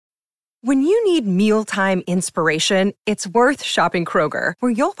When you need mealtime inspiration, it's worth shopping Kroger,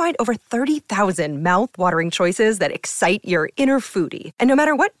 where you'll find over 30,000 mouth-watering choices that excite your inner foodie. And no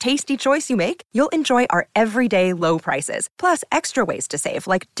matter what tasty choice you make, you'll enjoy our everyday low prices, plus extra ways to save,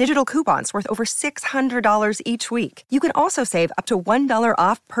 like digital coupons worth over $600 each week. You can also save up to $1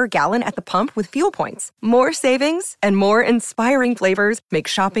 off per gallon at the pump with fuel points. More savings and more inspiring flavors make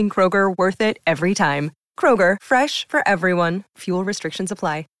shopping Kroger worth it every time. Kroger, fresh for everyone. Fuel restrictions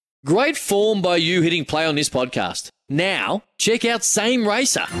apply. Great form by you hitting play on this podcast. Now, check out Same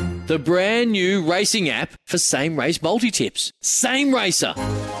Racer, the brand new racing app for same race multi-tips. Same Racer.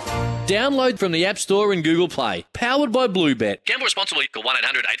 Download from the App Store and Google Play. Powered by Bluebet. Gamble responsibly. Call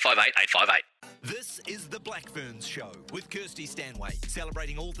 1-800-858-858. This is the Black Ferns Show with Kirsty Stanway,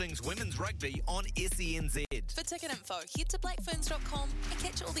 celebrating all things women's rugby on SENZ. For ticket info, head to blackferns.com and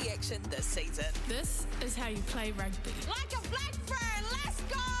catch all the action this season. This is how you play rugby. Like a black fern, let's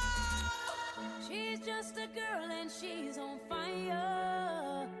go! She's just a girl and she's on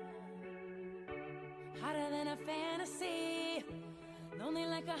fire. Hotter than a fantasy, lonely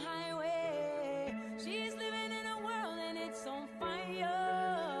like a highway. She's living in a world and it's on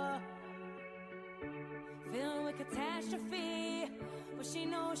fire. Filled with catastrophe, but she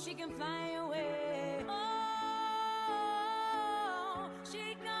knows she can fly away. Oh,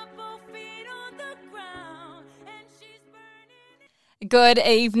 she got both feet on the ground and she's burning. Good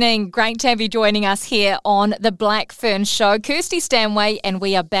evening. Great to have you joining us here on the Black Fern Show. Kirsty Stanway, and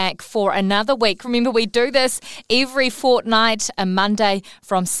we are back for another week. Remember, we do this every fortnight, a Monday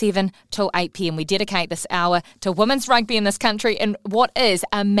from 7 till 8 p.m. We dedicate this hour to women's rugby in this country in what is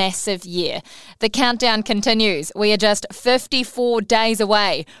a massive year. The countdown continues. We are just 54 days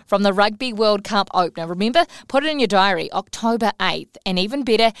away from the Rugby World Cup opener. Remember, put it in your diary, October 8th. And even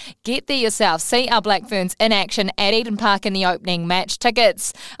better, get there yourself. See our Black Ferns in action at Eden Park in the opening match.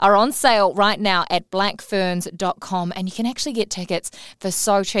 Tickets are on sale right now at blackferns.com, and you can actually get tickets for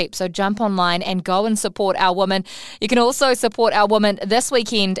so cheap. So jump online and go and support our women. You can also support our women this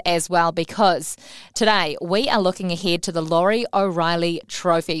weekend as well, because today we are looking ahead to the Laurie O'Reilly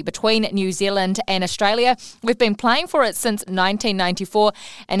Trophy between New Zealand and Australia. We've been playing for it since 1994,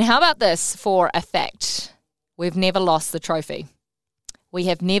 and how about this for a fact? We've never lost the trophy. We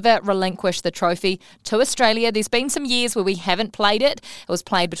have never relinquished the trophy to Australia. There's been some years where we haven't played it. It was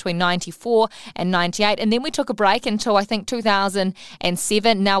played between 94 and 98. And then we took a break until, I think,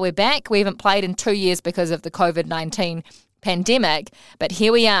 2007. Now we're back. We haven't played in 2 years because of the COVID-19 pandemic. But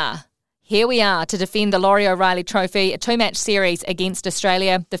here we are. Here we are to defend the Laurie O'Reilly Trophy, a two-match series against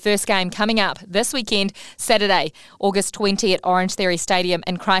Australia. The first game coming up this weekend, Saturday, August 20 at Orange Theory Stadium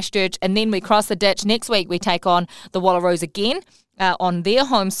in Christchurch. And then we cross the ditch. Next week we take on the Wallaroos again. On their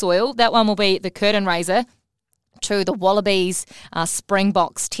home soil. That one will be the curtain raiser to the Wallabies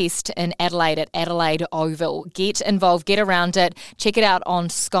Springboks test in Adelaide at Adelaide Oval. Get involved, get around it, check it out on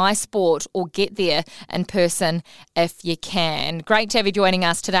Sky Sport or get there in person if you can. Great to have you joining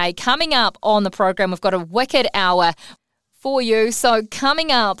us today. Coming up on the program, we've got a wicked hour for you. So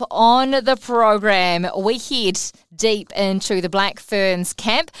coming up on the program, we head deep into the Black Ferns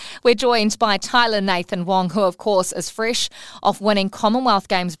camp. We're joined by Tyler Nathan Wong, who of course is fresh off winning Commonwealth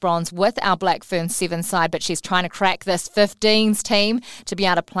Games bronze with our Black Ferns 7 side, but she's trying to crack this 15s team to be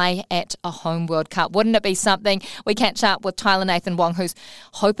able to play at a home World Cup. Wouldn't it be something? We catch up with Tyler Nathan Wong, who's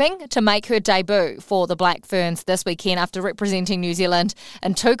hoping to make her debut for the Black Ferns this weekend after representing New Zealand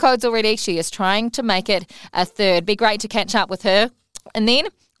in 2 codes already. She is trying to make it a third. Be great to catch up with her. And then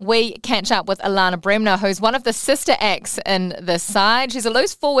we catch up with Alana Bremner, who's one of the sister acts in this side. She's a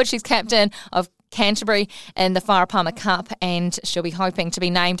loose forward. She's captain of Canterbury in the Wharapama Cup, and she'll be hoping to be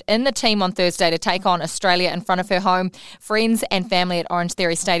named in the team on Thursday to take on Australia in front of her home friends and family at Orange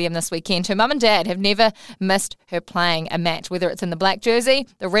Theory Stadium this weekend. Her mum and dad have never missed her playing a match, whether it's in the black jersey,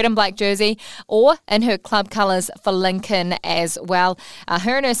 the red and black jersey, or in her club colours for Lincoln as well.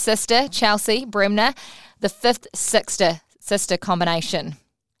 Her and her sister, Chelsea Bremner, the fifth sister combination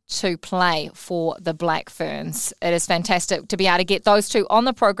to play for the Black Ferns. It is fantastic to be able to get those two on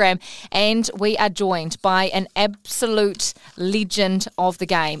the program, and we are joined by an absolute legend of the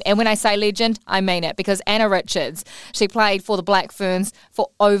game. And when I say legend, I mean it, because Anna Richards, she played for the Black Ferns for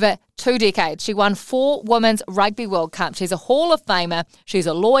over 2 decades. She won 4 Women's Rugby World Cups. She's a Hall of Famer. She's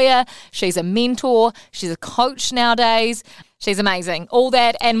a lawyer. She's a mentor. She's a coach nowadays. She's amazing. All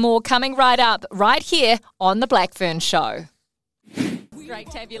that and more coming right up, right here on The Black Fern Show. Great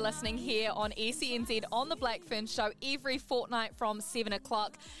to have you listening here on SENZ on the Black Fern Show every fortnight from 7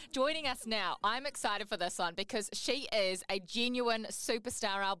 o'clock. Joining us now, I'm excited for this one because she is a genuine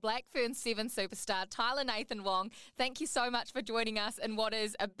superstar, our Black Fern 7 superstar, Tyler Nathan Wong. Thank you so much for joining us in what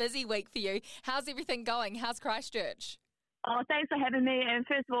is a busy week for you. How's everything going? How's Christchurch? Oh, thanks for having me. And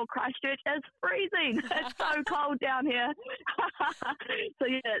first of all, Christchurch is freezing. It's so cold down here. So,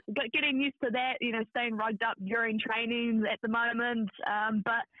 yeah, getting used to that, staying rugged up during trainings at the moment.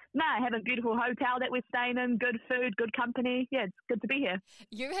 But, have a beautiful hotel that we're staying in, good food, good company. Yeah, it's good to be here.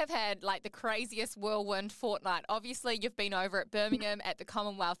 You have had, the craziest whirlwind fortnight. Obviously, you've been over at Birmingham at the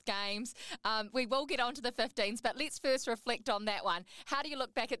Commonwealth Games. We will get on to the 15s, but let's first reflect on that one. How do you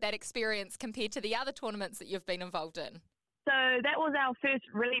look back at that experience compared to the other tournaments that you've been involved in? So that was our first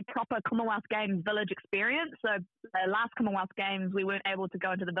really proper Commonwealth Games village experience. So the last Commonwealth Games, we weren't able to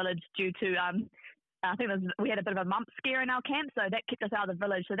go into the village due to, I think we had a bit of a mump scare in our camp, so that kept us out of the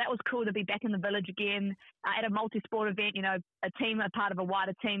village. So that was cool to be back in the village again at a multi-sport event, a part of a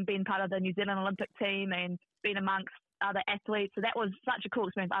wider team, being part of the New Zealand Olympic team and being amongst other athletes. So that was such a cool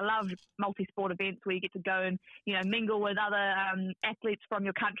experience. I love multi-sport events where you get to go and, mingle with other athletes from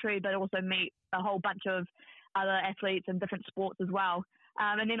your country, but also meet a whole bunch of other athletes in different sports as well.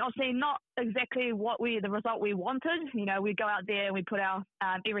 And then obviously not exactly the result we wanted. We go out there and we put our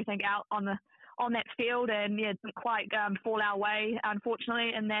everything out on that field, and it didn't quite fall our way,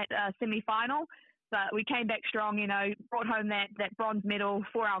 unfortunately, in that semi-final. But we came back strong, brought home that bronze medal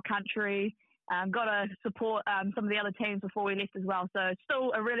for our country. Got to support some of the other teams before we left as well. So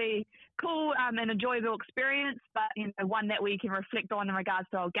still a really cool and enjoyable experience, but one that we can reflect on in regards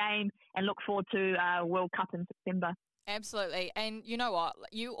to our game and look forward to World Cup in September. Absolutely. And you know what?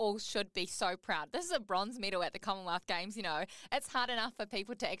 You all should be so proud. This is a bronze medal at the Commonwealth Games. It's hard enough for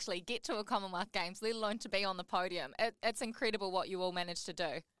people to actually get to a Commonwealth Games, let alone to be on the podium. It's incredible what you all managed to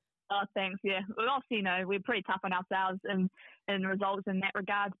do. Oh, thanks. Yeah. Well, obviously, we're pretty tough on ourselves in results in that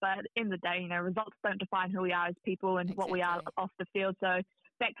regard. But at the end of the day, results don't define who we are as people and what we are off the field. So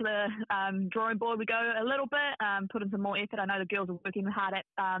back to the drawing board we go a little bit, put in some more effort. I know the girls are working hard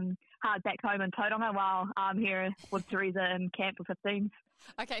back home in Tauranga while I'm here with Teresa in camp for 15s.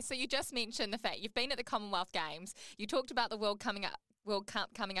 Okay, so you just mentioned the fact you've been at the Commonwealth Games. You talked about the World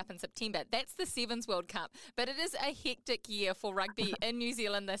Cup coming up in September. That's the Sevens World Cup, but it is a hectic year for rugby in New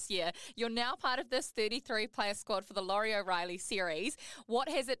Zealand this year. You're now part of this 33-player squad for the Laurie O'Reilly series. What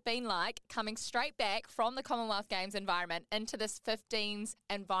has it been like coming straight back from the Commonwealth Games environment into this 15s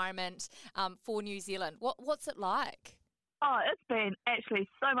environment for New Zealand? What's it like? Oh, it's been actually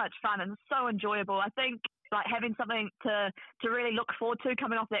so much fun and so enjoyable. I think having something to really look forward to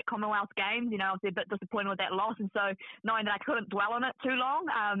coming off that Commonwealth Games, I was a bit disappointed with that loss. And so knowing that I couldn't dwell on it too long,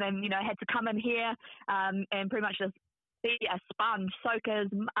 and, had to come in here and pretty much just be a sponge, soak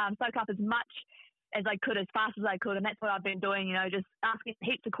up as much as I could, as fast as I could. And that's what I've been doing, just asking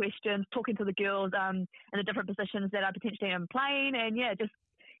heaps of questions, talking to the girls in the different positions that I potentially am playing. And just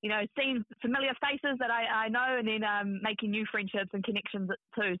seeing familiar faces that I know, and then making new friendships and connections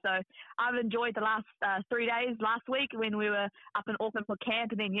too. So I've enjoyed the last 3 days last week when we were up in Auckland for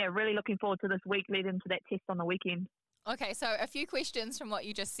camp, and then, really looking forward to this week leading into that test on the weekend. Okay, so a few questions from what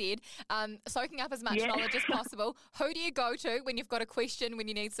you just said. Soaking up as much knowledge as possible. Who do you go to when you've got a question, when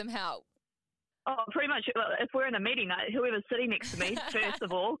you need some help? Oh, pretty much if we're in a meeting, whoever's sitting next to me, first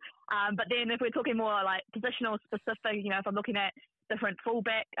of all. But then if we're talking more positional specific, if I'm looking at different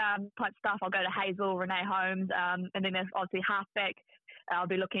fullback type stuff, I'll go to Hazel, Renee Holmes, and then there's obviously halfback. I'll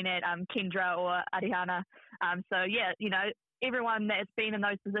be looking at Kendra or Arihana. Everyone that's been in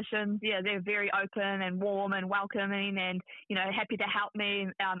those positions, they're very open and warm and welcoming and, happy to help me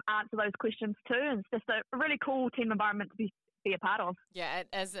answer those questions too. And it's just a really cool team environment to be a part of. Yeah, it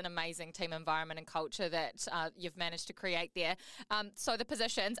is an amazing team environment and culture that you've managed to create there. So the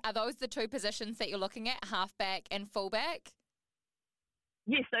positions, are those the two positions that you're looking at, halfback and fullback?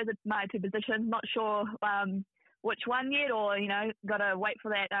 Yes, those are my two positions. Not sure which one yet, or got to wait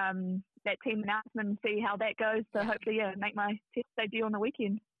for that team announcement and see how that goes. So hopefully, make my test debut on the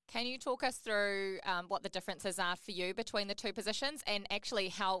weekend. Can you talk us through what the differences are for you between the two positions, and actually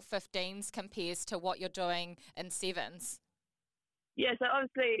how 15s compares to what you're doing in 7s? Yeah, so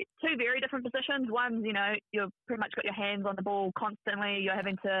obviously two very different positions. One's, you've pretty much got your hands on the ball constantly. You're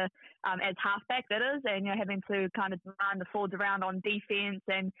having to, as halfback that is, and you're having to kind of demand the forwards around on defence,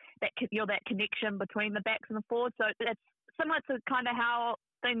 and you're that connection between the backs and the forwards. So it's similar to kind of how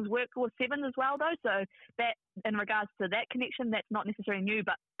things work with sevens as well, though. So that, in regards to that connection, that's not necessarily new,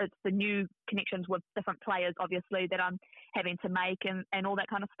 but it's the new connections with different players, obviously, that I'm having to make and all that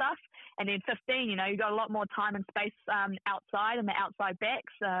kind of stuff. And then 15, you know, you've got a lot more time and space outside and the outside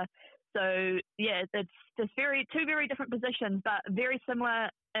backs. So yeah, it's just two very different positions, but very similar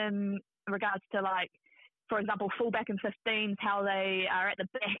in regards to, like, for example, fullback and 15s, how they are at the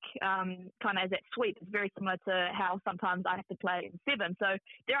back, kind of as that sweep, is very similar to how sometimes I have to play in sevens. So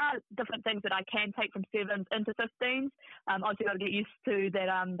there are different things that I can take from sevens into 15s. Obviously, got to get used to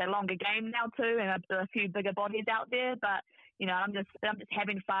that longer game now too, and a few bigger bodies out there. But you know, I'm just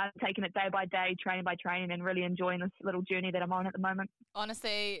having fun, taking it day by day, training by training, and really enjoying this little journey that I'm on at the moment.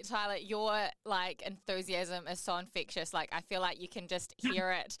 Honestly, Tyler, your enthusiasm is so infectious. I feel like you can just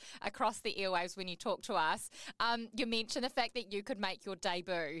hear it across the airwaves when you talk to us. You mentioned the fact that you could make your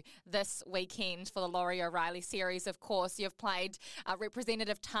debut this weekend for the Laurie O'Reilly series. Of course, you've played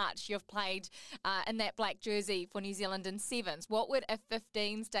representative touch. You've played in that black jersey for New Zealand in sevens. What would a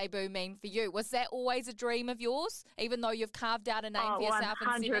 15s debut mean for you? Was that always a dream of yours, even though you've carved out a name for yourself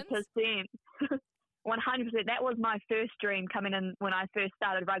in sevens? 100%. 100%. That was my first dream coming in when I first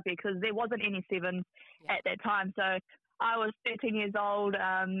started rugby, because there wasn't any sevens at that time. So I was 13 years old,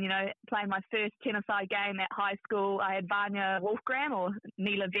 playing my first 10-a-side game at high school. I had Vanya Wolfgram, or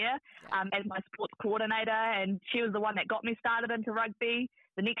Neela Veer, as my sports coordinator, and she was the one that got me started into rugby.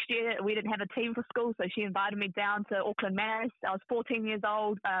 The next year, we didn't have a team for school, so she invited me down to Auckland Maris. I was 14 years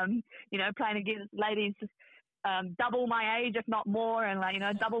old, playing against ladies double my age, if not more, and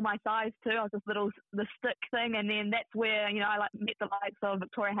double my size too. I was the stick thing, and then that's where I met the likes of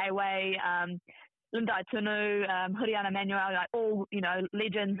Victoria Hayway, Linda Tunu, Huriana Manuel, all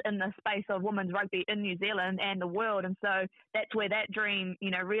legends in the space of women's rugby in New Zealand and the world. And so that's where that dream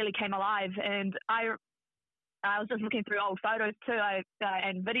really came alive. And I was just looking through old photos too,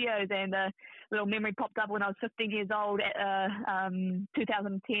 and videos, and a little memory popped up when I was 15 years old at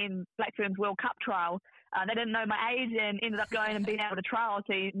 2010 Black Ferns World Cup trial. They didn't know my age and ended up going and being able to trial.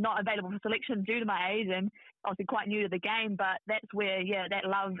 Obviously not available for selection due to my age, and obviously quite new to the game. But that's where, that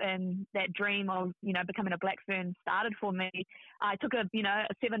love and that dream of, becoming a Black Fern started for me. I took a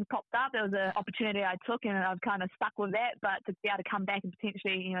seven popped up. There was an opportunity I took, and I've kind of stuck with that. But to be able to come back and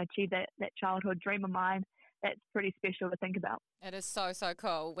potentially, achieve that childhood dream of mine, that's pretty special to think about. It is so, so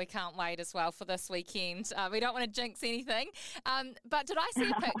cool. We can't wait as well for this weekend. We don't want to jinx anything. But did I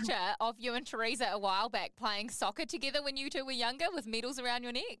see a picture of you and Teresa a while back playing soccer together when you two were younger with medals around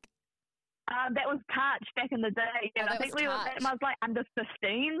your neck? That was touch back in the day. Yeah, I think it was like under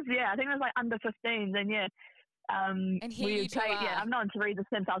 15s. Yeah, I think it was like under 15s. And yeah. And here you two are. Yeah, I've known Teresa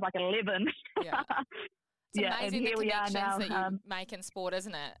since I was like 11. Yeah. It's amazing and here the we are connections now. that you make in sport,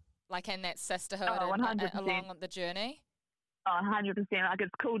 isn't it? In that sisterhood along the journey. Oh, 100%.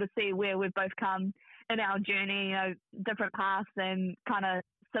 It's cool to see where we've both come in our journey, different paths and kind of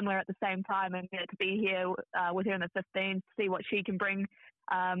similar at the same time. And to be here with her in the 15s, to see what she can bring,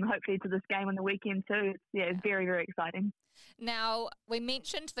 hopefully, to this game on the weekend too. It's very, very exciting. Now, we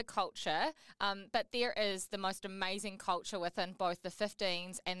mentioned the culture, but there is the most amazing culture within both the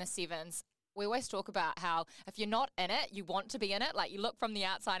 15s and the 7s. We always talk about how if you're not in it, you want to be in it. You look from the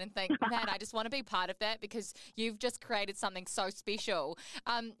outside and think, man, I just want to be part of that, because you've just created something so special.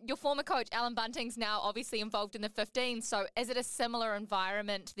 Your former coach, Alan Bunting's now obviously involved in the 15. So is it a similar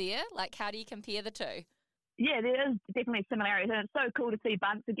environment there? How do you compare the two? Yeah, there is definitely similarities. And it's so cool to see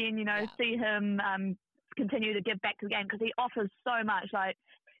Bunts again, see him continue to give back to the game, because he offers so much.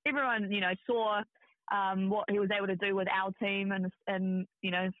 Everyone, saw what he was able to do with our team and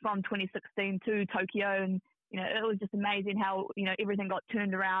from 2016 to Tokyo, and it was just amazing how everything got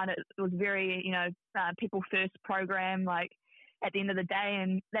turned around. It was very people first program at the end of the day,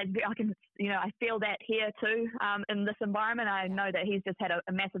 and that I feel that here too in this environment. I know that he's just had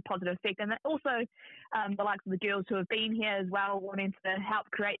a massive positive effect, and also the likes of the girls who have been here as well, wanting to help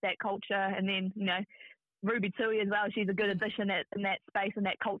create that culture, and then Ruby Tui as well. She's a good addition in that space, and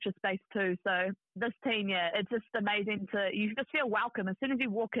that culture space too. So this team, it's just amazing you just feel welcome. As soon as you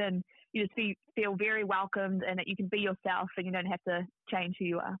walk in, you just feel very welcomed, and that you can be yourself and you don't have to change who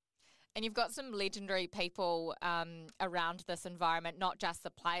you are. And you've got some legendary people around this environment, not just the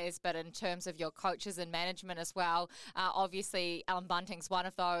players, but in terms of your coaches and management as well. Obviously, Alan Bunting's one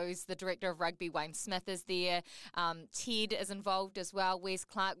of those. The director of rugby, Wayne Smith, is there. Ted is involved as well. Wes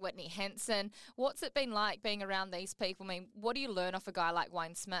Clark, Whitney Hansen. What's it been like being around these people? I mean, what do you learn off a guy like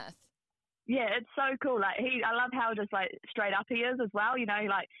Wayne Smith? Yeah, it's so cool. I love how just straight up he is as well.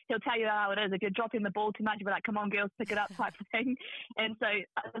 He'll tell you how it is. If you're dropping the ball too much, you'll be like, "Come on, girls, pick it up," type of thing. And so,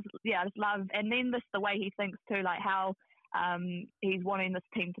 I just love. And then the way he thinks too, how he's wanting this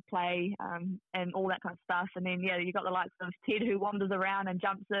team to play and all that kind of stuff. And then, yeah, you've got the likes of Ted who wanders around and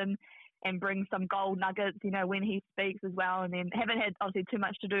jumps in and brings some gold nuggets, you know, when he speaks as well. And then haven't had, obviously, too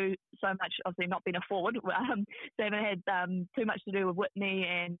much to do, so much, obviously, not been a forward. So haven't had too much to do with Whitney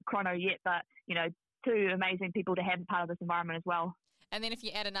and Chrono yet, but, you know, two amazing people to have part of this environment as well. And then if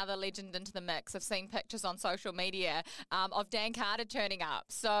you add another legend into the mix, I've seen pictures on social media of Dan Carter turning up.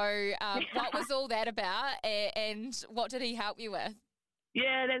 So what was all that about and what did he help you with?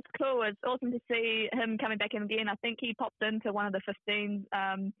 Yeah, that's cool. It's awesome to see him coming back in again. I think he popped into one of the 15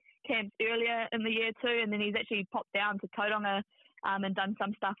 camps earlier in the year too, and then he's actually popped down to Tauranga and done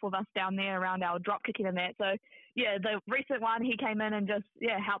some stuff with us down there around our drop kicking and that. So, yeah, the recent one, he came in and just,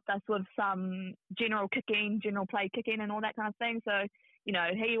 helped us with some general play kicking and all that kind of thing. So, you know,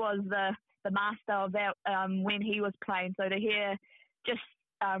 he was the master of that when he was playing. So to hear just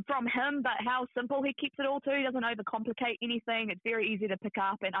from him, but how simple he keeps it all too. He doesn't overcomplicate anything. It's very easy to pick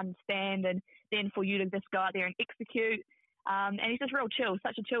up and understand, and then for you to just go out there and execute. And he's just real chill,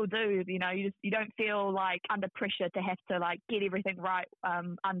 such a chill dude. You know, you don't feel like under pressure to have to like get everything right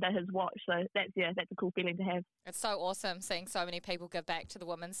under his watch. So that's a cool feeling to have. It's so awesome seeing so many people give back to the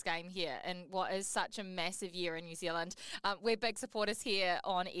women's game here in what is such a massive year in New Zealand. We're big supporters here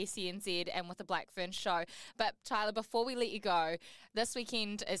on SENZ and with the Black Fern Show. But Tyler, before we let you go, this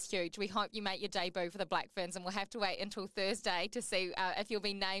weekend is huge. We hope you make your debut for the Black Ferns, and we'll have to wait until Thursday to see if you'll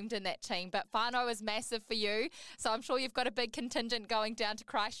be named in that team. But whānau is massive for you, so I'm sure you've got a big contingent going down to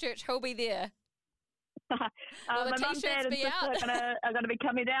Christchurch. Who'll be there? Will the mum, dad, and sister are going to be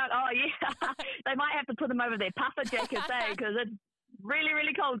coming down. Oh, yeah. They might have to put them over their puffer jackets, because it's really,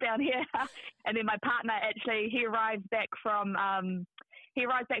 really cold down here. And then my partner, actually, he arrives back from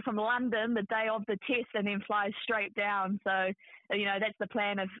London the day of the test and then flies straight down. So, you know, that's the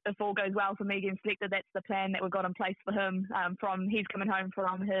plan. If all goes well for me getting selected, that's the plan that we've got in place for him. He's coming home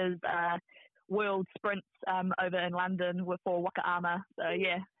from his world sprints over in London for Wakaama. So,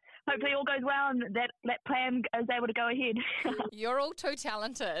 yeah. Hopefully all goes well and that plan is able to go ahead. You're all too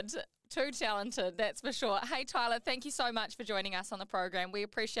talented, that's for sure. Hey, Tyler, thank you so much for joining us on the program. We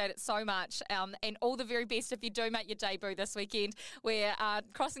appreciate it so much, and all the very best if you do make your debut this weekend. We're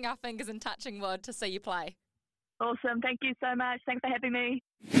crossing our fingers and touching wood to see you play. Awesome. Thank you so much. Thanks for having me.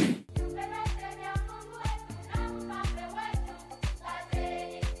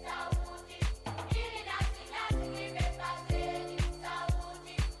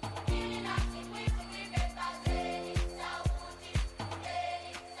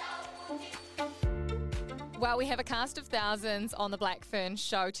 Well, we have a cast of thousands on the Black Fern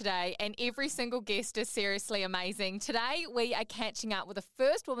Show today, and every single guest is seriously amazing. Today, we are catching up with the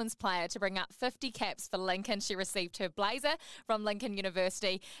first women's player to bring up 50 caps for Lincoln. She received her blazer from Lincoln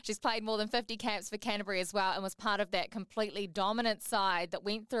University. She's played more than 50 caps for Canterbury as well and was part of that completely dominant side that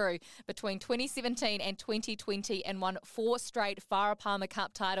went through between 2017 and 2020 and won 4 straight Farah Palmer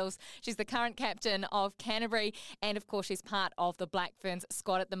Cup titles. She's the current captain of Canterbury, and of course, she's part of the Black Ferns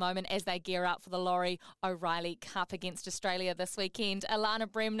squad at the moment as they gear up for the Laurie O'Reilly Cup against Australia this weekend. Alana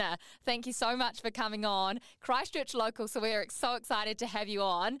Bremner, thank you so much for coming on. Christchurch local, so we're so excited to have you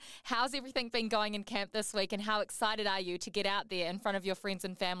on. How's everything been going in camp this week, and how excited are you to get out there in front of your friends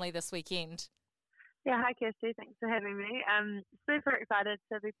and family this weekend? Yeah, hi Kirsty, thanks for having me. I'm super excited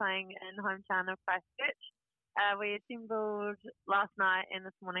to be playing in hometown of Christchurch. We assembled last night and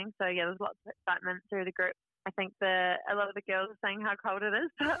this morning, so yeah, there's lots of excitement through the group. I think a lot of the girls are saying how cold it is,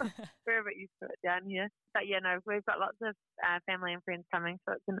 but we're a bit used to it down here. But yeah, no, we've got lots of family and friends coming,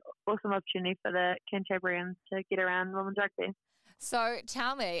 so it's an awesome opportunity for the Canterburyans to get around women's rugby. So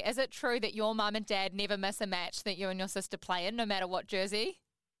tell me, is it true that your mum and dad never miss a match that you and your sister play in, no matter what jersey?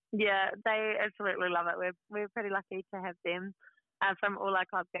 Yeah, they absolutely love it. We're pretty lucky to have them from all our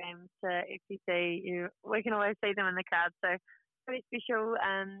club games to FTC. We can always see them in the crowd, so pretty special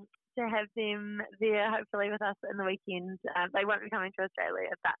to have them there, hopefully with us in the weekend. They won't be coming to Australia,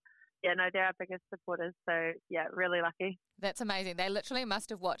 but yeah, no, they're our biggest supporters, so yeah, really lucky. That's amazing. They literally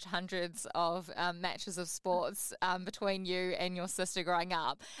must have watched hundreds of matches of sports between you and your sister growing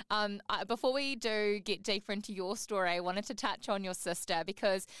up. Before we do get deeper into your story, I wanted to touch on your sister,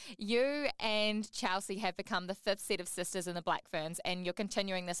 because you and Chelsea have become the 5th set of sisters in the Black Ferns, and you're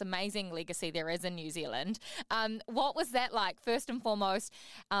continuing this amazing legacy there is in New Zealand. What was that like, first and foremost,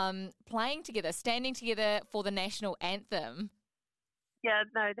 playing together, standing together for the national anthem? Yeah,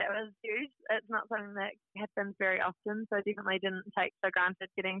 no, that was huge. It's not something that happens very often, so I definitely didn't take for granted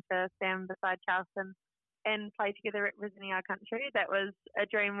getting to stand beside Charleston and play together representing our country. That was a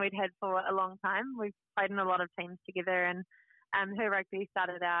dream we'd had for a long time. We've played in a lot of teams together, and her rugby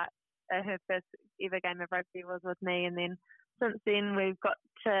started out her first ever game of rugby was with me, and then since then we've got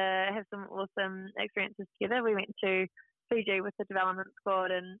to have some awesome experiences together. We went to Fiji with the development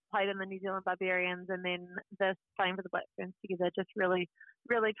squad and played in the New Zealand Barbarians, and then this playing for the Black Ferns together just really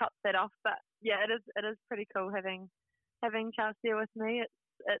tops that off. But yeah, it is pretty cool having Chelsea with me.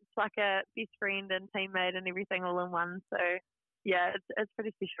 It's like a best friend and teammate and everything all in one. So yeah, it's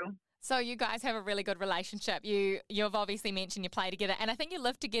pretty special. So you guys have a really good relationship. You've obviously mentioned you play together, and I think you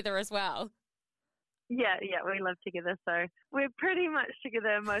live together as well. Yeah, we live together, so we're pretty much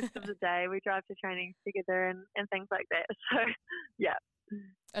together most of the day. We drive to trainings together and things like that. So, yeah.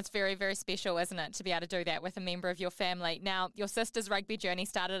 It's very, very special, isn't it, to be able to do that with a member of your family. Now, your sister's rugby journey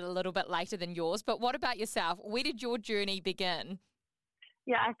started a little bit later than yours, but what about yourself? Where did your journey begin?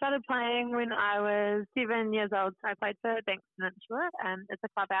 Yeah, I started playing when I was 7 years old. I played for Banks Peninsula. It's a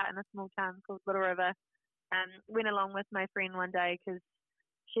club out in a small town called Little River. Went along with my friend one day because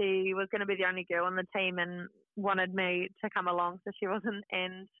she was going to be the only girl on the team and wanted me to come along, so she wasn't.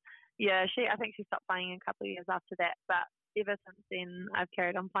 And yeah, I think she stopped playing a couple of years after that. But ever since then, I've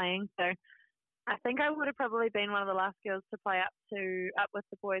carried on playing. So I think I would have probably been one of the last girls to play up with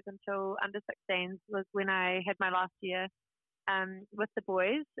the boys until under 16s was when I had my last year with the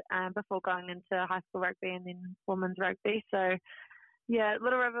boys before going into high school rugby and then women's rugby. So yeah,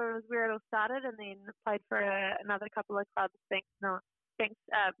 Little River was where it all started, and then played for another couple of clubs,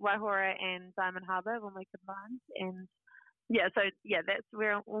 Waihora and Diamond Harbour when we combined. And yeah, so yeah, that's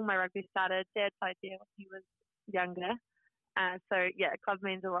where all my rugby started. Dad played there when he was younger. So yeah, club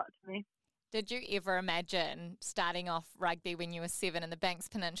means a lot to me. Did you ever imagine starting off rugby when you were 7 in the Banks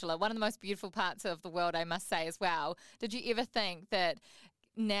Peninsula? One of the most beautiful parts of the world, I must say, as well. Did you ever think that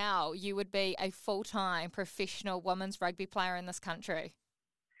now you would be a full-time professional women's rugby player in this country?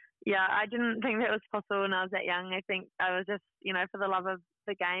 Yeah, I didn't think that was possible when I was that young. I think I was just, for the love of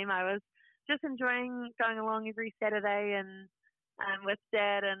the game, I was just enjoying going along every Saturday and with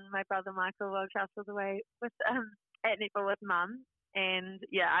Dad and my brother Michael while Charles was away with at netball with Mum. And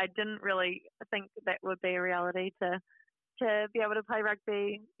yeah, I didn't really think that would be a reality to be able to play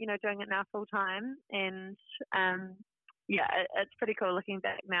rugby, doing it now full time. And yeah, it's pretty cool looking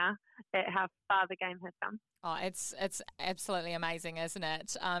back now at how far the game has come. Oh, it's absolutely amazing, isn't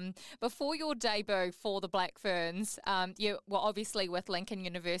it? Before your debut for the Black Ferns, you were obviously with Lincoln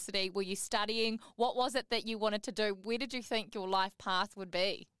University. Were you studying? What was it that you wanted to do? Where did you think your life path would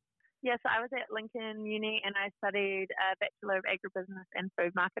be? Yes, I was at Lincoln Uni and I studied a Bachelor of Agribusiness and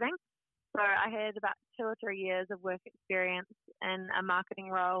Food Marketing. So I had about 2 or 3 years of work experience in a marketing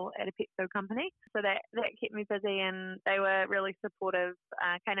role at a pet food company. So that kept me busy, and they were really supportive,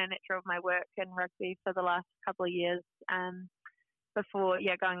 kind of natural of my work in rugby for the last couple of years before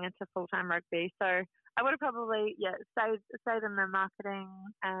going into full-time rugby. So I would have probably stayed in the marketing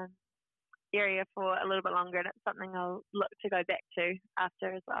area for a little bit longer, and it's something I'll look to go back to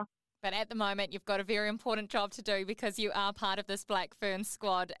after as well. But at the moment, you've got a very important job to do because you are part of this Black Ferns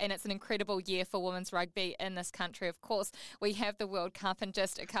squad, and it's an incredible year for women's rugby in this country. Of course, we have the World Cup in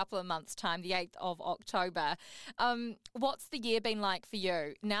just a couple of months' time, the 8th of October. What's the year been like for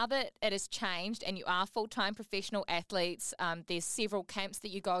you? Now that it has changed and you are full-time professional athletes, there's several camps that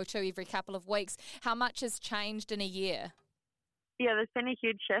you go to every couple of weeks. How much has changed in a year? Yeah, there's been a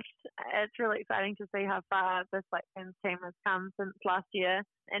huge shift. It's really exciting to see how far this Black Ferns team has come since last year.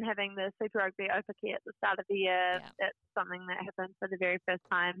 And having the Super Rugby Opaki at the start of the year, That's something that happened for the very first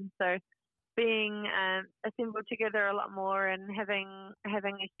time. So being assembled together a lot more and having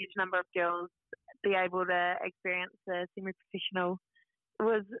a huge number of girls be able to experience the semi-professional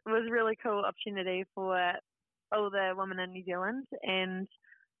was a really cool opportunity for all the women in New Zealand. And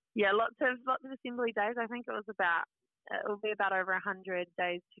yeah, lots of assembly days. I think it will be about over 100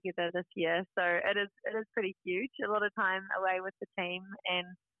 days together this year. So it is pretty huge. A lot of time away with the team, and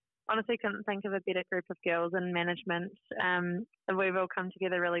honestly couldn't think of a better group of girls in management. We've all come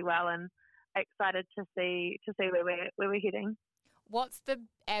together really well, and excited to see where we're heading. What's the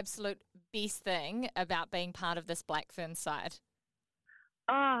absolute best thing about being part of this Black Ferns side?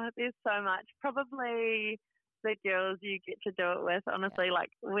 Oh, there's so much. Probably the girls you get to do it with. Honestly,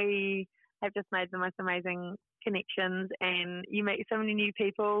 we have just made the most amazing connections, and you meet so many new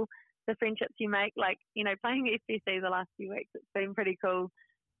people. The friendships you make, playing FBC the last few weeks, it's been pretty cool.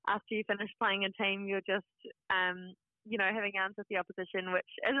 After you finish playing a team, you're just, having yarns with the opposition, which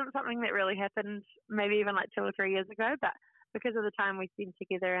isn't something that really happened maybe even 2 or 3 years ago. But because of the time we spend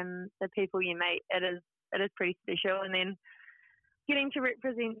together and the people you meet, it is pretty special. And then getting to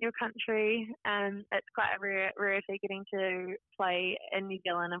represent your country, it's quite a rarity getting to play in New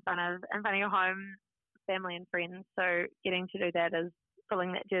Zealand in front of your home family and friends. So getting to do that is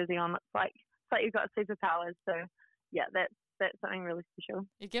pulling that jersey on, it's like you've got superpowers. So yeah, that's something really special.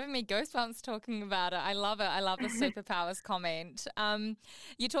 You're giving me goosebumps talking about it. I love it. I love the superpowers comment.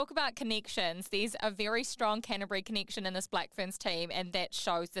 You talk about connections. There's a very strong Canterbury connection in this Black Ferns team, and that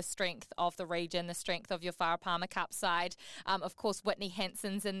shows the strength of the region, the strength of your Wharapama Cup side. Of course, Whitney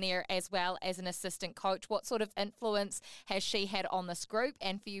Hanson's in there as well as an assistant coach. What sort of influence has she had on this group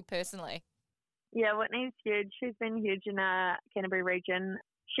and for you personally? Yeah, Whitney's huge. She's been huge in our Canterbury region.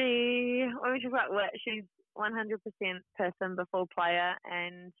 When we talk about Whit, she's 100% person before player,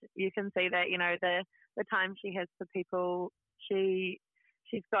 and you can see that, you know, the time she has for people. She's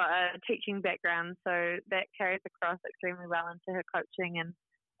got a teaching background, so that carries across extremely well into her coaching and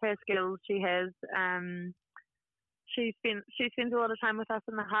her skills. She has she spends a lot of time with us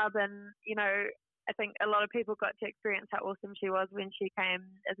in the hub, and you know, I think a lot of people got to experience how awesome she was when she came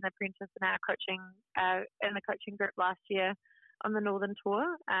as an apprentice in our coaching in the coaching group last year on the Northern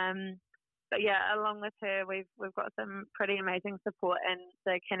Tour. But yeah, along with her, we've got some pretty amazing support in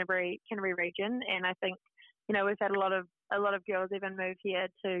the Canterbury region, and I think, you know, we've had a lot of girls even move here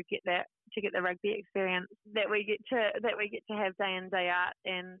to get the rugby experience that we get to have day in, day out,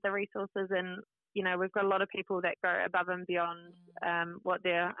 and the resources, and you know, we've got a lot of people that go above and beyond what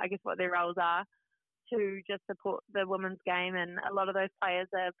their roles are to just support the women's game, and a lot of those players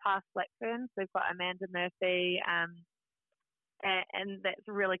are past Black Ferns. We've got Amanda Murphy. And that's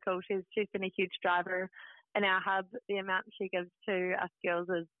really cool. She's been a huge driver in our hub. The amount she gives to us girls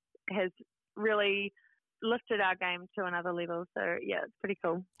has really lifted our game to another level. So, yeah, it's pretty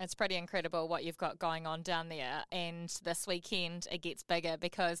cool. It's pretty incredible what you've got going on down there. And this weekend it gets bigger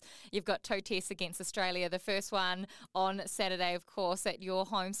because you've got 2 tests against Australia. The first one on Saturday, of course, at your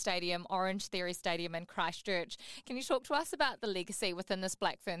home stadium, Orange Theory Stadium in Christchurch. Can you talk to us about the legacy within this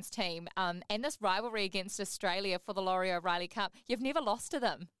Black Ferns team and this rivalry against Australia for the Laurie O'Reilly Cup? You've never lost to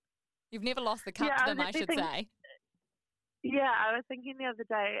them. You've never lost the cup to them, I should say. Yeah, I was thinking the other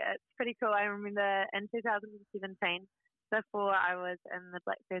day, it's pretty cool. I remember in 2017, before I was in the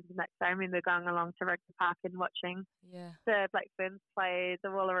Black Ferns mix, I remember going along to Rugby Park and watching the Black Ferns play the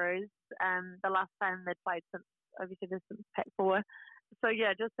Wallaroos, the last time they'd played since Pac 4. So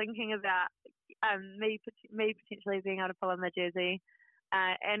yeah, just thinking about me potentially being able to pull on the jersey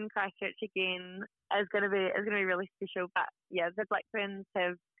in Christchurch again is going to be really special. But yeah, the Black Ferns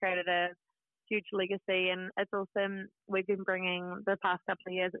have created a huge legacy, and it's awesome. We've been bringing the past couple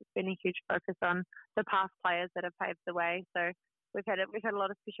of years, it's been a huge focus on the past players that have paved the way. So we've had a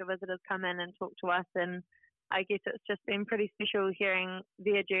lot of special visitors come in and talk to us, and I guess it's just been pretty special hearing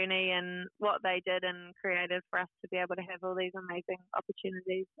their journey and what they did and created for us to be able to have all these amazing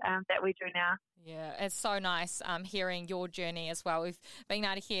opportunities that we do now. Yeah, it's so nice hearing your journey as well. We've been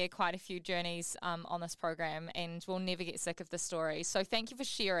able to hear quite a few journeys on this program, and we'll never get sick of the stories. So thank you for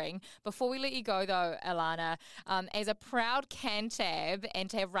sharing. Before we let you go though, Alana, as a proud Cantab and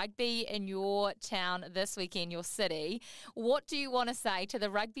to have rugby in your town this weekend, your city, what do you want to say to the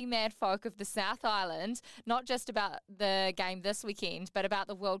rugby mad folk of the South Island, not just about the game this weekend, but about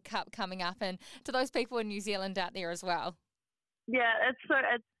the World Cup coming up, and to those people in New Zealand out there as well? Yeah, it's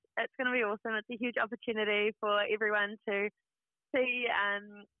going to be awesome. It's a huge opportunity for everyone to see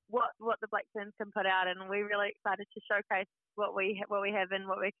what the Black Ferns can put out, and we're really excited to showcase what we have and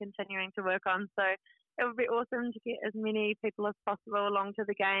what we're continuing to work on. So it would be awesome to get as many people as possible along to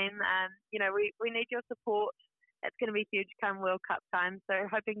the game. You know, we need your support. It's going to be huge come World Cup time. So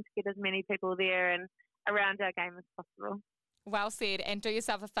hoping to get as many people there and around our game as possible. Well said, and do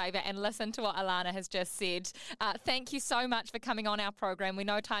yourself a favour and listen to what Alana has just said. Thank you so much for coming on our program. We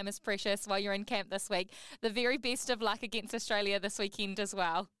know time is precious while you're in camp this week. The very best of luck against Australia this weekend as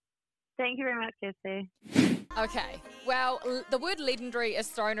well. Thank you very much, Kirsty. Okay, well, the word legendary is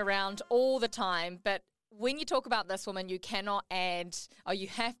thrown around all the time, but when you talk about this woman, you cannot add, or you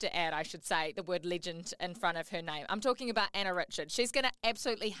have to add, I should say, the word legend in front of her name. I'm talking about Anna Richard. She's going to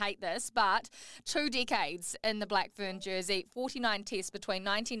absolutely hate this, but 2 decades in the Black Fern jersey, 49 tests between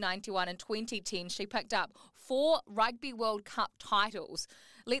 1991 and 2010. She picked up 4 Rugby World Cup titles.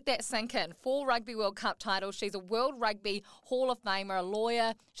 Let that sink in. 4 Rugby World Cup titles. She's a World Rugby Hall of Famer, a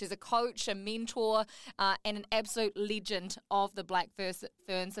lawyer. She's a coach, a mentor, and an absolute legend of the Black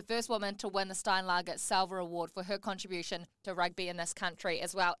Ferns. The first woman to win the Steinlager Silver Award for her contribution to rugby in this country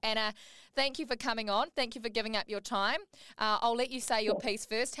as well. Anna, thank you for coming on. Thank you for giving up your time. I'll let you say your piece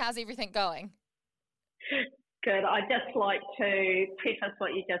first. How's everything going? Good. I'd just like to preface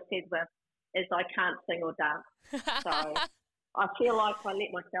what you just said with is I can't sing or dance. So I feel like I let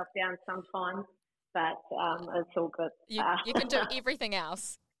myself down sometimes, but it's all good. You can do everything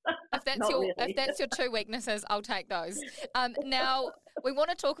else. If that's your 2 weaknesses, I'll take those. Now, We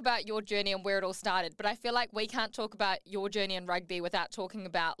want to talk about your journey and where it all started, but I feel like we can't talk about your journey in rugby without talking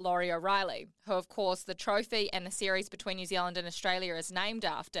about Laurie O'Reilly, who, of course, the trophy and the series between New Zealand and Australia is named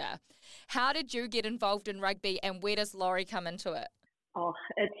after. How did you get involved in rugby, and where does Laurie come into it? Oh,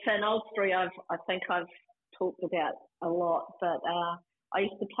 it's an old story I think I've talked about a lot, but I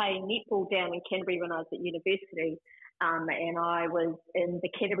used to play netball down in Canterbury when I was at university, and I was in the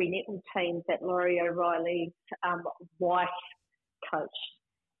Canterbury netball team that Laurie O'Reilly's wife coached,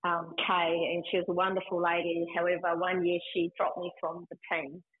 Kay, and she was a wonderful lady. However, one year she dropped me from the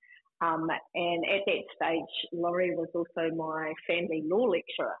team, and at that stage, Laurie was also my family law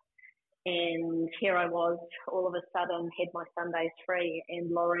lecturer. And here I was, all of a sudden, had my Sundays free, and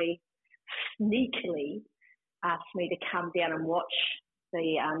Laurie sneakily asked me to come down and watch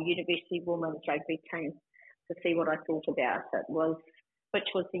the university women's rugby team to see what I thought about it, which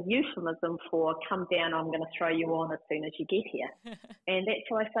was the euphemism for come down, I'm going to throw you on as soon as you get here. And that's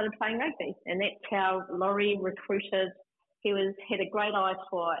how I started playing rugby. And that's how Laurie recruited. He had a great eye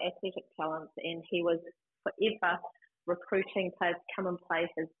for athletic talent, and he was forever recruiting players to come and play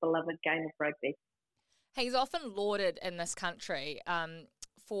his beloved game of rugby. He's often lauded in this country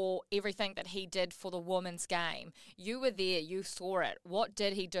for everything that he did for the women's game. You were there, you saw it. What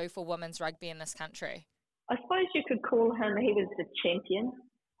did he do for women's rugby in this country? I suppose you could call him, he was the champion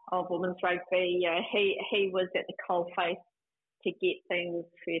of women's rugby. You know, he was at the coalface to get things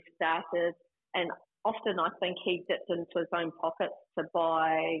first started, and often I think he dipped into his own pockets to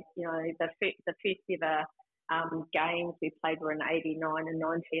buy, you know, the first ever games we played were in 89 and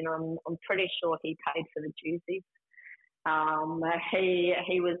 90, and I'm pretty sure he paid for the jerseys.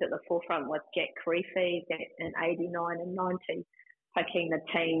 He was at the forefront with Jack Creefy in 89 and 90, picking the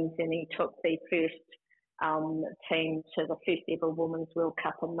teams, and he took the first team to the first ever Women's World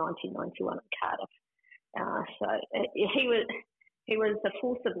Cup in 1991 at Cardiff. So he was a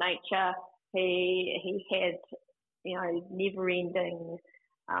force of nature. He had, you know, never-ending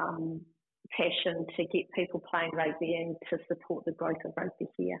passion to get people playing rugby and to support the growth of rugby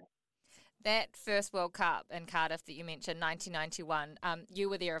here. That first World Cup in Cardiff that you mentioned, 1991, you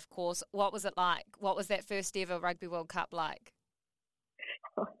were there, of course. What was it like? What was that first ever Rugby World Cup like?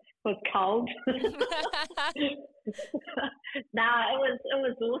 It was cold. No, it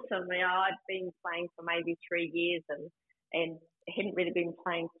was awesome. You know, I'd been playing for maybe 3 years and hadn't really been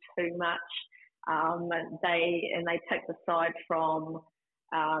playing too much. They took the side from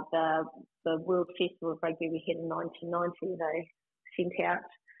the World Festival of Rugby we had in 1990. They sent out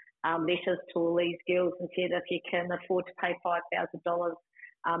letters to all these girls and said, if you can afford to pay $5,000,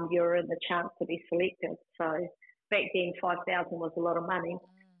 you're in the chance to be selected. So back then, $5,000 was a lot of money.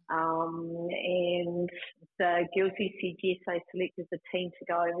 And the girls who said yes, they selected the team to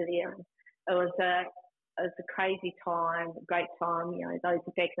go over there. And it was a crazy time, a great time. You know, those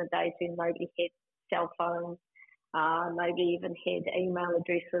were back in the days when nobody had cell phones, nobody even had email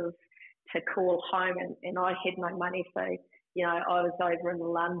addresses to call home, and I had no money, so you know, I was over in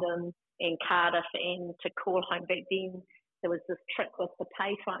London and Cardiff, and to call home back then, there was this trick with the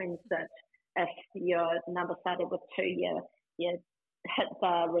payphones that if your number started with 2, you hit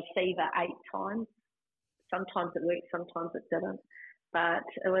the receiver 8 times. Sometimes it worked, sometimes it didn't. But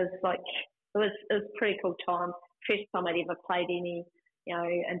it was a pretty cool time. First time I'd ever played any, you know,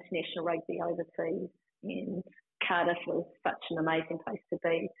 international rugby overseas, and Cardiff was such an amazing place to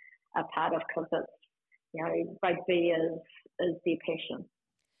be a part of because it's, you know, rugby is their passion.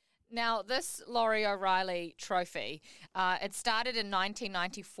 Now, this Laurie O'Reilly trophy, it started in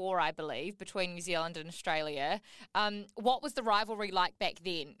 1994, I believe, between New Zealand and Australia. What was the rivalry like back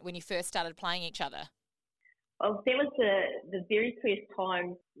then when you first started playing each other? Well, that was the very first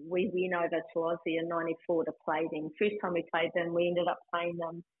time we went over to Aussie in 94 to play them. First time we played them, we ended up playing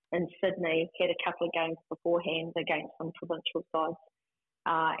them in Sydney, had a couple of games beforehand against some provincial sides.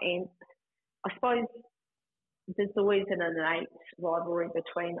 And I suppose there's always an innate rivalry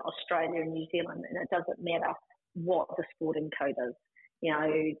between Australia and New Zealand, and it doesn't matter what the sporting code is. You know,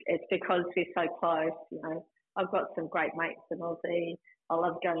 it's because we're so close. You know, I've got some great mates in Aussie. I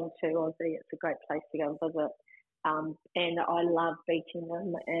love going to Aussie. It's a great place to go and visit. And I love beating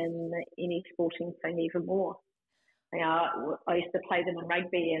them in any sporting thing even more. You know, I used to play them in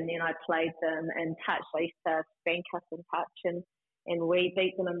rugby, and then I played them in touch. I used to spank us in touch, and we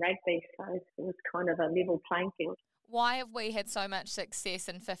beat them in rugby, so it was kind of a level playing field. Why have we had so much success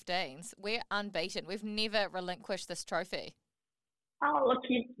in 15s? We're unbeaten. We've never relinquished this trophy. Oh, look,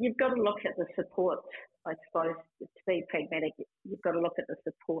 you've got to look at the support, I suppose, to be pragmatic. You've got to look at the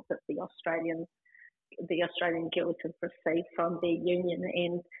support that the Australian girls have received from their union,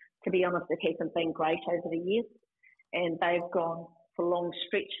 and to be honest, it hasn't been great over the years, and they've gone prolonged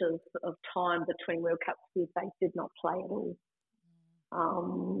stretches of time between World Cups where they did not play at all.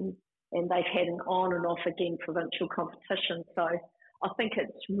 And they've had an on and off again provincial competition. So I think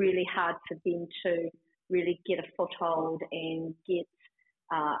it's really hard for them to really get a foothold and get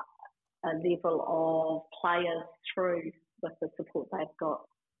a level of players through with the support they've got.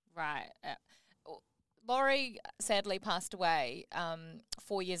 Right. Laurie sadly passed away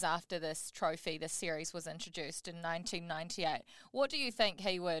 4 years after this trophy, this series was introduced in 1998. What do you think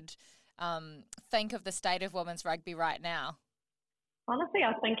he would think of the state of women's rugby right now? Honestly,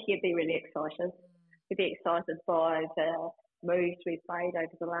 I think he'd be really excited. He'd be excited by the moves we've made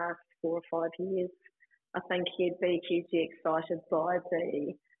over the last 4 or 5 years. I think he'd be hugely excited by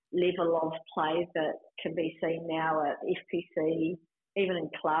the level of play that can be seen now at FPC, even in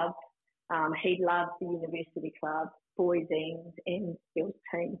clubs. He loves the university club, boys and girls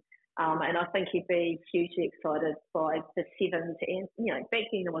team. And I think he'd be hugely excited by the sevens. And, back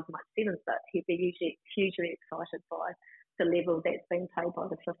then there wasn't much sevens, but he'd be hugely excited by the level that's been played by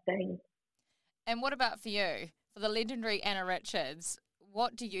the 15s. And what about for you? For the legendary Anna Richards,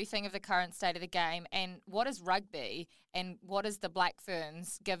 what do you think of the current state of the game, and what is rugby, and what has the Black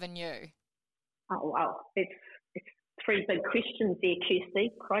Ferns given you? Oh, wow. It's 3 big questions there,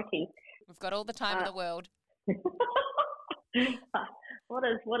 Kirsty. Crikey. We've got all the time in the world. What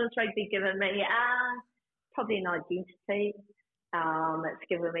has rugby given me? Probably an identity. It's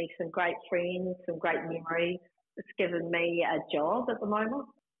given me some great friends, some great memories. It's given me a job at the moment.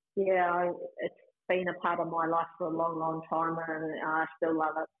 Yeah, it's been a part of my life for a long, long time, and I still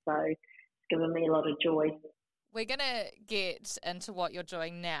love it. So it's given me a lot of joy. We're going to get into what you're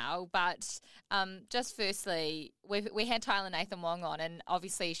doing now, but just firstly, we had Tyler Nathan Wong on, and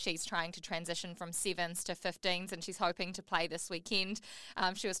obviously she's trying to transition from 7s to 15s, and she's hoping to play this weekend.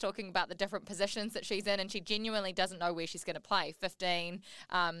 She was talking about the different positions that she's in, and she genuinely doesn't know where she's going to play, 15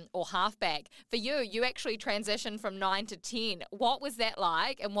 or halfback. For you actually transitioned from 9 to 10. What was that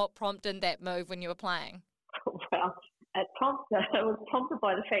like, and what prompted that move when you were playing? Well, it was prompted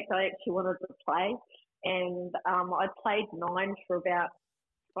by the fact I actually wanted to play. And I played 9 for about,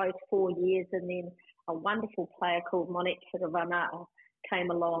 4 years, and then a wonderful player called Monique Hiravana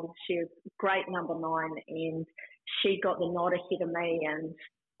came along. She was a great number 9, and she got the nod ahead of me, and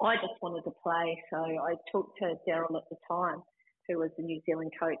I just wanted to play. So I talked to Daryl at the time, who was the New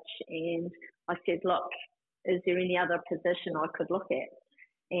Zealand coach, and I said, look, is there any other position I could look at?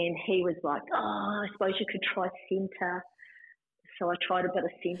 And he was like, I suppose you could try centre. So I tried a bit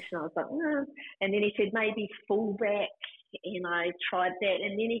of centre, and I was like, no. And then he said, maybe fullback, and I tried that.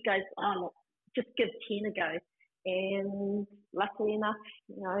 And then he goes, look, just give 10 a go. And luckily enough,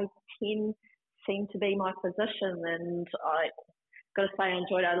 10 seemed to be my position. And I got to say, I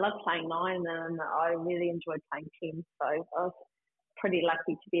enjoyed it. I love playing 9, and I really enjoyed playing 10. So I was pretty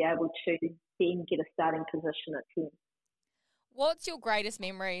lucky to be able to then get a starting position at 10. What's your greatest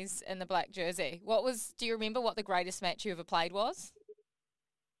memories in the black jersey? Do you remember what the greatest match you ever played was?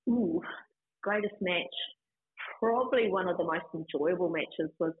 Ooh, greatest match. Probably one of the most enjoyable matches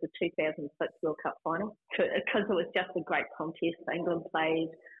was the 2006 World Cup final, because it was just a great contest. England played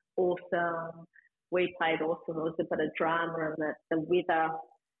awesome. We played awesome. There was a bit of drama, and the weather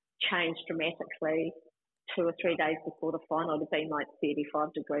changed dramatically 2 or 3 days before the final. It had been like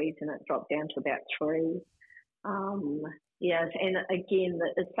 35 degrees, and it dropped down to about 3. Yes, and again,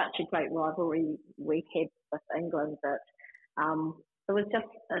 it's such a great rivalry we had with England that it was just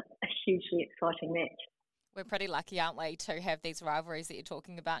a hugely exciting match. We're pretty lucky, aren't we, to have these rivalries that you're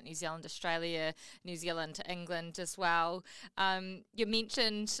talking about, New Zealand, Australia, New Zealand, England as well. You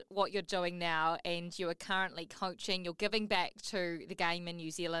mentioned what you're doing now, and you are currently coaching. You're giving back to the game in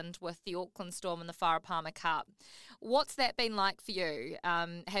New Zealand with the Auckland Storm and the Farah Palmer Cup. What's that been like for you,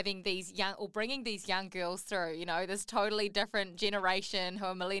 having these bringing these young girls through, this totally different generation who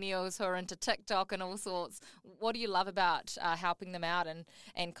are millennials, who are into TikTok and all sorts? What do you love about helping them out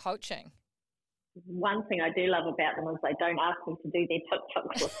and coaching? One thing I do love about them is they don't ask me to do their TikTok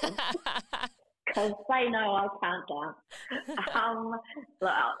with them because they know I can't dance.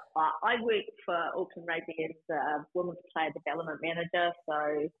 I work for Auckland Rugby as a women's player development manager,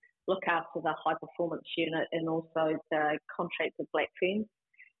 so look after the high performance unit and also the contract with Black Ferns.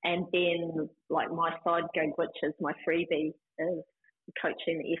 And then my side gig, which is my freebie, is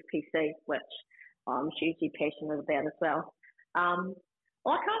coaching the FPC, which I'm hugely passionate about as well.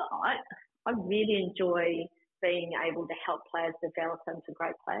 I really enjoy being able to help players develop into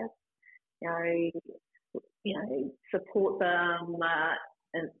great players. Support them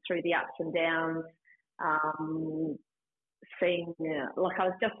and through the ups and downs. seeing, like I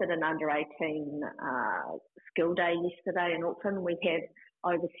was just at an under-18 skill day yesterday in Auckland. We had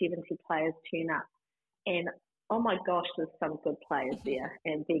over 70 players turn up. And, oh my gosh, there's some good players there,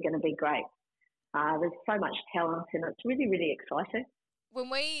 and they're going to be great. There's so much talent, and it's really, really exciting. When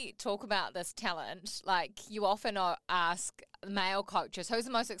we talk about this talent, like you often ask male coaches, who's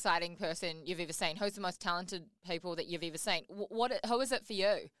the most exciting person you've ever seen? Who's the most talented people that you've ever seen? Who is it for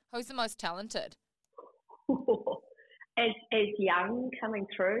you? Who's the most talented? As young coming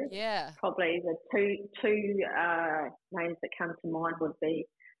through, probably the two names that come to mind would be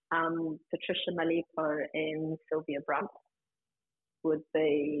Patricia Malipo and Sylvia Brunt would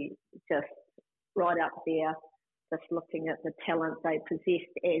be just right up there, just looking at the talent they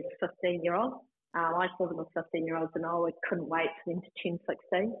possessed as 15-year-olds. I saw them as 15-year-olds and I couldn't wait for them to turn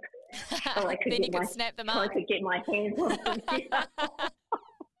 16. So I could then you could snap them up. I could get my hands on them.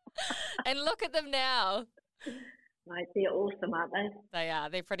 And look at them now. Mate, they're awesome, aren't they? They are.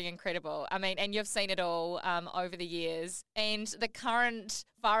 They're pretty incredible. I mean, and you've seen it all over the years. And the current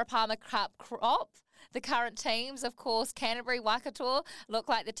Farah-Palmer Cup crop, the current teams, of course, Canterbury, Waikato, look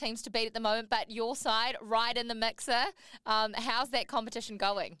like the teams to beat at the moment. But your side, right in the mixer. How's that competition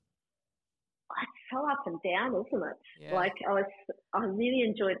going? It's so up and down, isn't it? Yeah. Like I really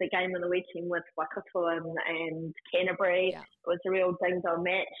enjoyed the game of the weekend with Waikato and Canterbury. Yeah. It was a real ding-dong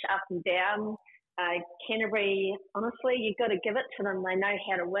match, up and down. Canterbury, honestly, you've got to give it to them. They know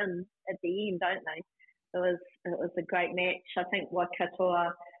how to win at the end, don't they? It was a great match. I think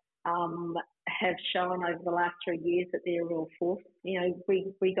Waikato have shown over the last 3 years that they're a real force. You know,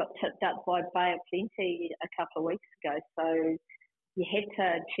 we got tipped up by Bay of Plenty a couple of weeks ago, so you had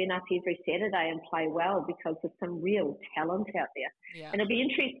to turn up every Saturday and play well because there's some real talent out there. Yeah. And it'll be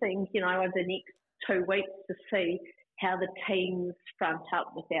interesting, you know, over the next 2 weeks to see how the teams front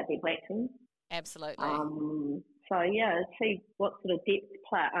up without their black teams. Absolutely. So, yeah, see what sort of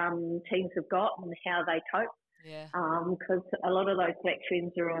depth teams have got and how they cope. Yeah. Because a lot of those black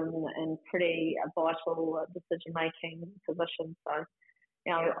ferns are in pretty vital decision-making positions. So,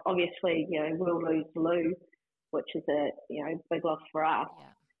 you know, obviously, you know, we'll lose Lou, which is a, you know, big loss for us.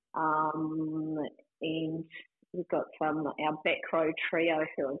 Yeah. And we've got our back row trio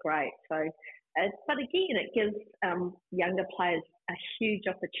who are great. So, but again, it gives younger players a huge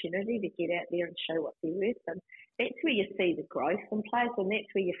opportunity to get out there and show what they're worth. And that's where you see the growth in players, and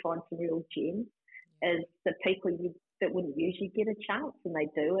that's where you find some real gems, is the people that wouldn't usually get a chance, and they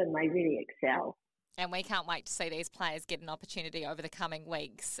do, and they really excel. And we can't wait to see these players get an opportunity over the coming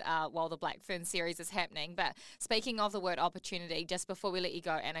weeks while the Black Fern series is happening. But speaking of the word opportunity, just before we let you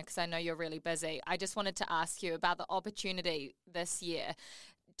go, Anna, because I know you're really busy, I just wanted to ask you about the opportunity this year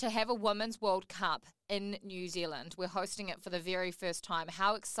to have a Women's World Cup in New Zealand. We're hosting it for the very first time.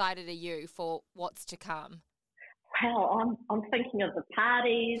 How excited are you for what's to come? Wow, I'm thinking of the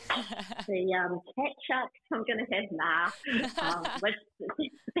parties, the catch-ups I'm going to have. That's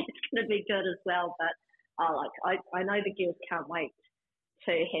going to be good as well. But I know the girls can't wait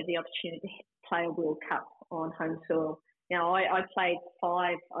to have the opportunity to play a World Cup on home soil. Now, I played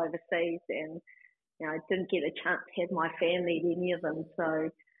 5 overseas and, you know, didn't get a chance to have my family at any of them. So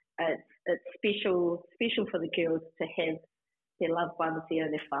it's special for the girls to have their loved ones there,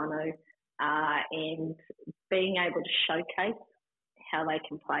 their whānau, and being able to showcase how they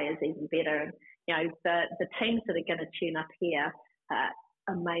can play is even better. And, you know, the teams that are going to tune up here are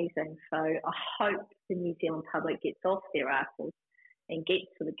amazing. So I hope the New Zealand public gets off their asses and gets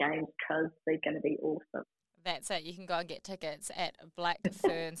to the games because they're going to be awesome. That's it. You can go and get tickets at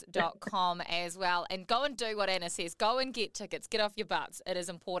blackferns.com as well. And go and do what Anna says. Go and get tickets. Get off your butts. It is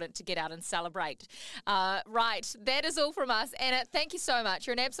important to get out and celebrate. Right. That is all from us. Anna, thank you so much.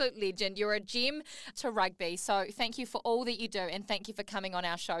 You're an absolute legend. You're a gem to rugby. So thank you for all that you do, and thank you for coming on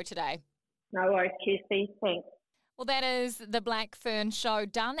our show today. No worries, Kirsty. Thanks. Well, that is the Black Fern Show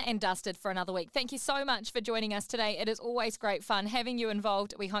done and dusted for another week. Thank you so much for joining us today. It is always great fun having you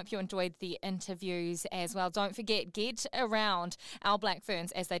involved. We hope you enjoyed the interviews as well. Don't forget, get around our Black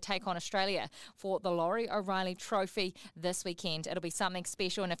Ferns as they take on Australia for the Laurie O'Reilly Trophy this weekend. It'll be something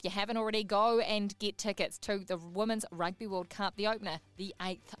special, and if you haven't already, go and get tickets to the Women's Rugby World Cup, the opener, the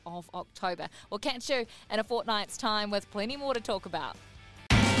 8th of October. We'll catch you in a fortnight's time with plenty more to talk about.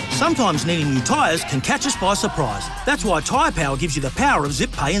 Sometimes needing new tyres can catch us by surprise. That's why Tyre Power gives you the power of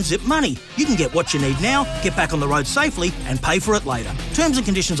Zip Pay and Zip Money. You can get what you need now, get back on the road safely and pay for it later. Terms and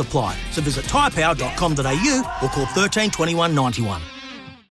conditions apply. So visit tyrepower.com.au or call 13 21 91.